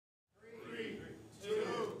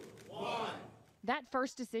That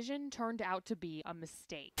first decision turned out to be a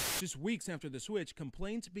mistake. Just weeks after the switch,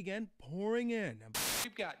 complaints began pouring in.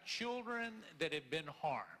 We've got children that have been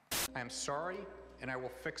harmed. I'm sorry, and I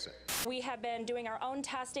will fix it. We have been doing our own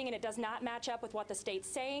testing, and it does not match up with what the state's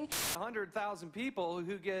saying. 100,000 people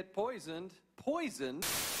who get poisoned.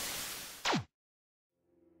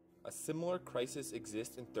 A similar crisis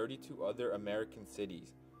exists in 32 other American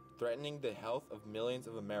cities, threatening the health of millions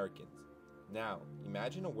of Americans. Now,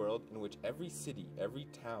 imagine a world in which every city, every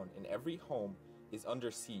town, and every home is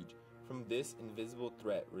under siege from this invisible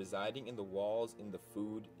threat residing in the walls, in the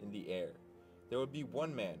food, in the air. There would be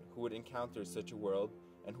one man who would encounter such a world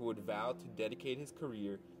and who would vow to dedicate his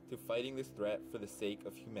career to fighting this threat for the sake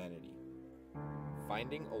of humanity.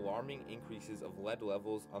 Finding alarming increases of lead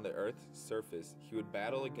levels on the Earth's surface, he would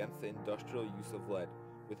battle against the industrial use of lead,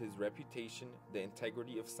 with his reputation, the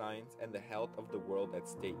integrity of science, and the health of the world at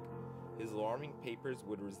stake. His alarming papers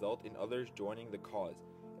would result in others joining the cause,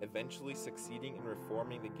 eventually succeeding in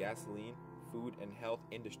reforming the gasoline, food, and health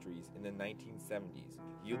industries in the 1970s,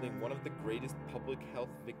 yielding one of the greatest public health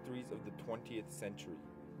victories of the 20th century.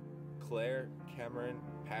 Clair Cameron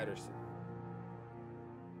Patterson.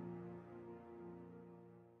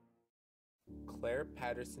 Clair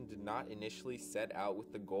Patterson did not initially set out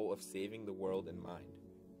with the goal of saving the world in mind.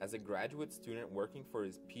 As a graduate student working for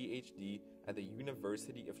his PhD at the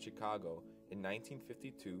University of Chicago in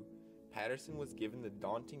 1952, Patterson was given the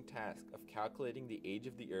daunting task of calculating the age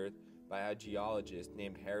of the Earth by a geologist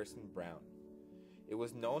named Harrison Brown. It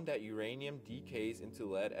was known that uranium decays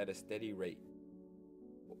into lead at a steady rate.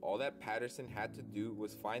 All that Patterson had to do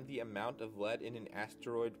was find the amount of lead in an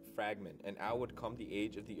asteroid fragment, and out would come the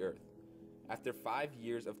age of the Earth. After 5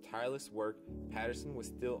 years of tireless work, Patterson was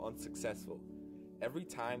still unsuccessful. Every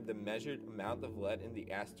time the measured amount of lead in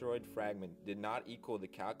the asteroid fragment did not equal the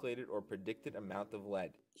calculated or predicted amount of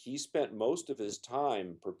lead. He spent most of his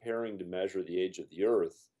time preparing to measure the age of the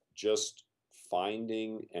Earth, just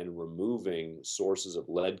finding and removing sources of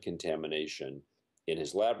lead contamination in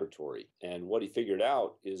his laboratory. And what he figured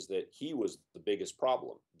out is that he was the biggest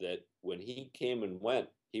problem, that when he came and went,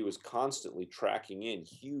 he was constantly tracking in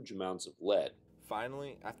huge amounts of lead.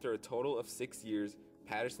 Finally, after a total of 6 years,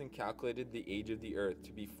 Patterson calculated the age of the Earth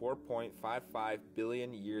to be 4.55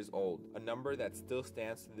 billion years old, a number that still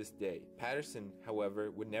stands to this day. Patterson,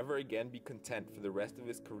 however, would never again be content for the rest of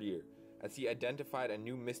his career, as he identified a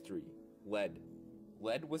new mystery: lead.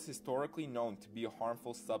 Lead was historically known to be a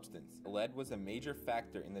harmful substance. Lead was a major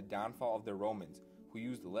factor in the downfall of the Romans, who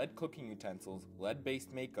used lead cooking utensils,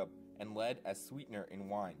 lead-based makeup, and lead as sweetener in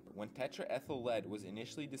wine. When tetraethyl lead was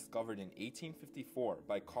initially discovered in 1854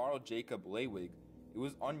 by Carl Jacob Lewig, it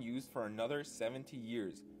was unused for another 70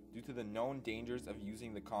 years due to the known dangers of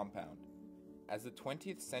using the compound. As the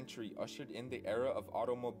 20th century ushered in the era of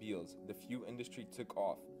automobiles, the fuel industry took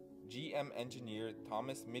off. GM engineer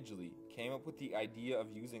Thomas Midgley came up with the idea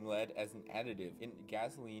of using lead as an additive in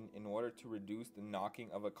gasoline in order to reduce the knocking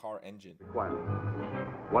of a car engine.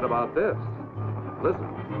 What about this? Listen.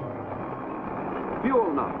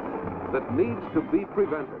 Fuel knock that needs to be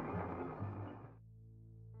prevented.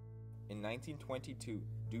 In 1922,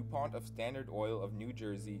 DuPont of Standard Oil of New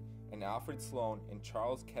Jersey and Alfred Sloan and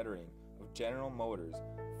Charles Kettering of General Motors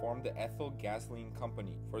formed the Ethyl Gasoline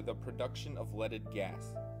Company for the production of leaded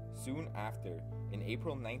gas. Soon after, in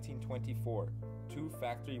April 1924, 2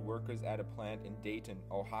 factory workers at a plant in Dayton,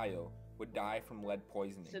 Ohio, would die from lead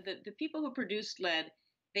poisoning. So the people who produced lead,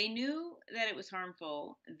 they knew that it was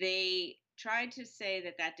harmful. They tried to say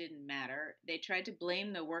that that didn't matter. They tried to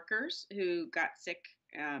blame the workers who got sick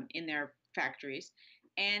in their factories,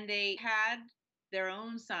 and they had their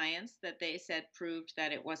own science that they said proved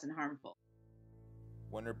that it wasn't harmful.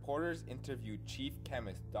 When reporters interviewed Chief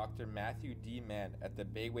Chemist Dr. Matthew D. Mann at the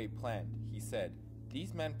Bayway plant, he said,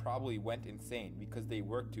 "These men probably went insane because they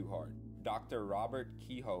worked too hard." Dr. Robert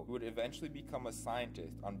Kehoe, who would eventually become a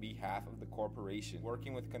scientist on behalf of the corporation,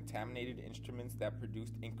 working with contaminated instruments that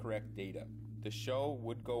produced incorrect data. The show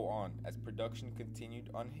would go on as production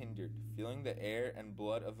continued unhindered, filling the air and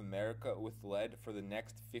blood of America with lead for the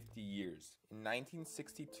next 50 years. In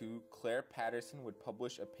 1962, Clair Patterson would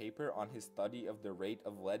publish a paper on his study of the rate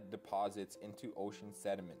of lead deposits into ocean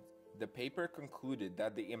sediments. The paper concluded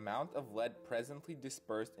that the amount of lead presently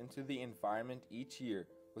dispersed into the environment each year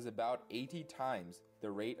was about 80 times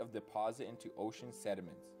the rate of deposit into ocean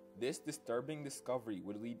sediments. This disturbing discovery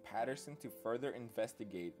would lead Patterson to further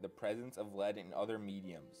investigate the presence of lead in other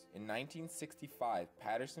mediums. In 1965,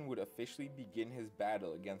 Patterson would officially begin his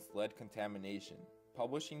battle against lead contamination,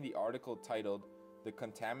 publishing the article titled The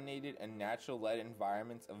Contaminated and Natural Lead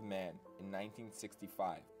Environments of Man in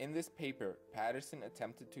 1965. In this paper, Patterson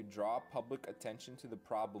attempted to draw public attention to the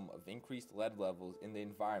problem of increased lead levels in the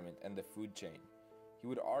environment and the food chain. He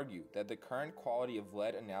would argue that the current quality of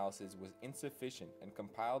lead analysis was insufficient and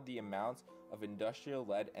compiled the amounts of industrial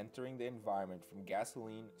lead entering the environment from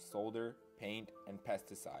gasoline, solder, paint, and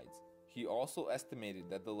pesticides. He also estimated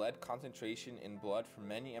that the lead concentration in blood for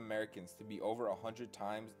many Americans to be over 100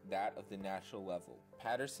 times that of the natural level.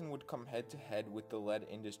 Patterson would come head to head with the lead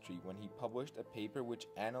industry when he published a paper which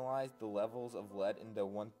analyzed the levels of lead in the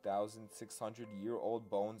 1,600-year-old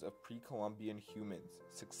bones of pre-Columbian humans,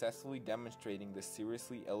 successfully demonstrating the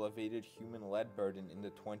seriously elevated human lead burden in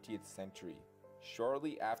the 20th century.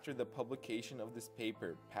 Shortly after the publication of this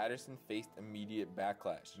paper, Patterson faced immediate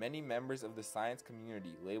backlash. Many members of the science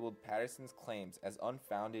community labeled Patterson's claims as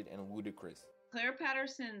unfounded and ludicrous. Clair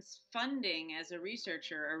Patterson's funding as a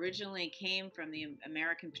researcher originally came from the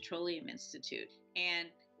American Petroleum Institute, and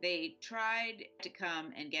they tried to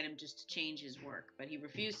come and get him just to change his work, but he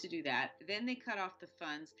refused to do that. Then they cut off the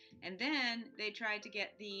funds, and then they tried to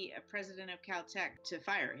get the president of Caltech to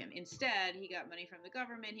fire him. Instead, he got money from the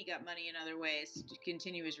government, he got money in other ways to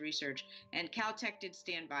continue his research, and Caltech did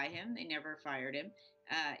stand by him. They never fired him,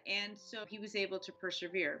 and so he was able to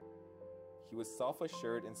persevere. He was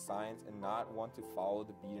self-assured in science and not one to follow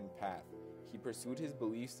the beaten path. He pursued his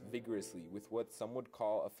beliefs vigorously with what some would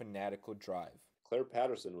call a fanatical drive. Clair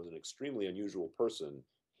Patterson was an extremely unusual person,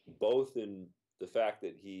 both in the fact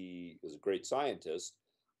that he was a great scientist,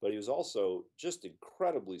 but he was also just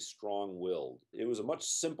incredibly strong-willed. It was a much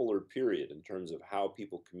simpler period in terms of how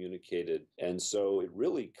people communicated, and so it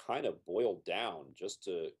really kind of boiled down just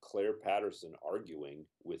to Clair Patterson arguing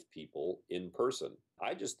with people in person.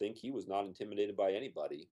 I just think he was not intimidated by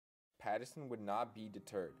anybody. Patterson would not be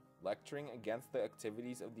deterred. Lecturing against the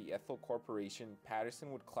activities of the Ethel Corporation,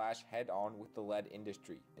 Patterson would clash head-on with the lead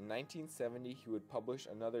industry. In 1970, he would publish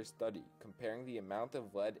another study, comparing the amount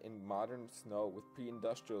of lead in modern snow with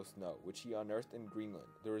pre-industrial snow, which he unearthed in Greenland.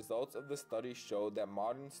 The results of the study showed that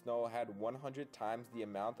modern snow had 100 times the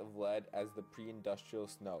amount of lead as the pre-industrial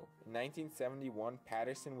snow. In 1971,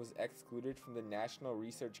 Patterson was excluded from the National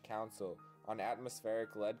Research Council on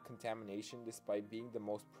atmospheric lead contamination despite being the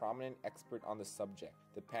most prominent expert on the subject.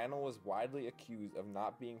 The panel was widely accused of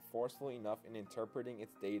not being forceful enough in interpreting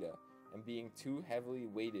its data and being too heavily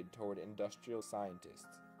weighted toward industrial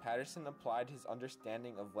scientists. Patterson applied his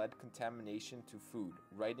understanding of lead contamination to food,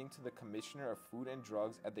 writing to the Commissioner of Food and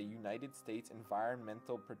Drugs at the United States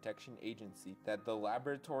Environmental Protection Agency that the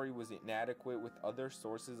laboratory was inadequate with other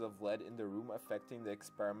sources of lead in the room affecting the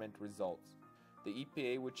experiment results. The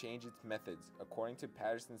EPA would change its methods, according to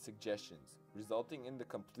Patterson's suggestions, resulting in the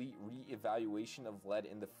complete re-evaluation of lead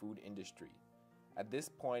in the food industry. At this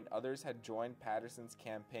point, others had joined Patterson's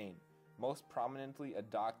campaign, most prominently a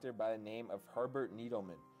doctor by the name of Herbert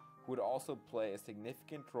Needleman, who would also play a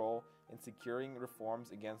significant role in securing reforms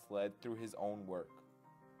against lead through his own work.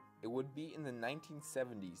 It would be in the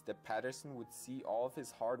 1970s that Patterson would see all of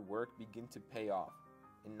his hard work begin to pay off.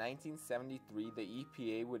 In 1973, the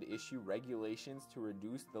EPA would issue regulations to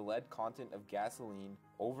reduce the lead content of gasoline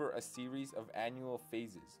over a series of annual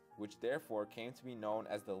phases, which therefore came to be known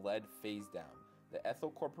as the lead phase down. The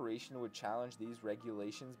Ethel Corporation would challenge these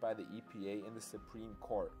regulations by the EPA in the Supreme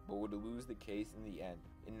Court, but would lose the case in the end.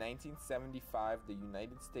 In 1975, the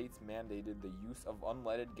United States mandated the use of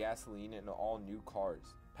unleaded gasoline in all new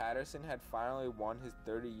cars. Patterson had finally won his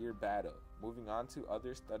 30-year battle, moving on to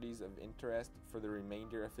other studies of interest for the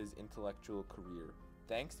remainder of his intellectual career.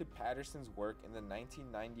 Thanks to Patterson's work in the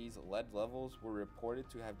 1990s, lead levels were reported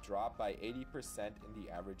to have dropped by 80% in the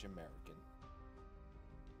average American.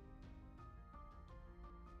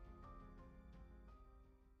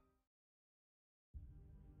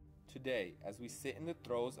 Today, as we sit in the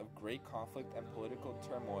throes of great conflict and political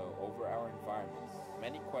turmoil over our environment,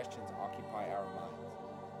 many questions occupy our minds.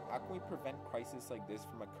 How can we prevent crises like this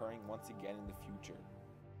from occurring once again in the future?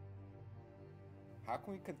 How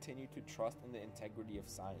can we continue to trust in the integrity of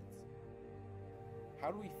science?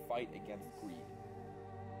 How do we fight against greed?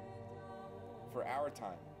 For our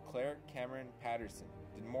time, Clair Cameron Patterson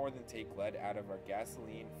did more than take lead out of our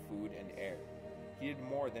gasoline, food, and air. He did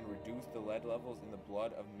more than reduce the lead levels in the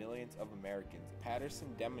blood of millions of Americans.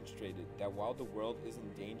 Patterson demonstrated that while the world is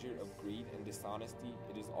in danger of greed and dishonesty,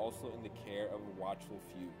 it is also in the care of a watchful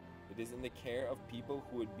few. It is in the care of people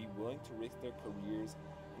who would be willing to risk their careers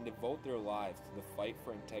and devote their lives to the fight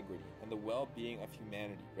for integrity and the well-being of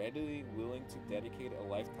humanity, readily willing to dedicate a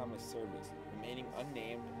lifetime of service, remaining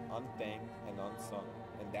unnamed, unthanked, and unsung.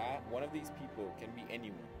 And that one of these people can be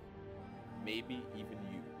anyone, maybe even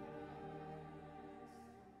you.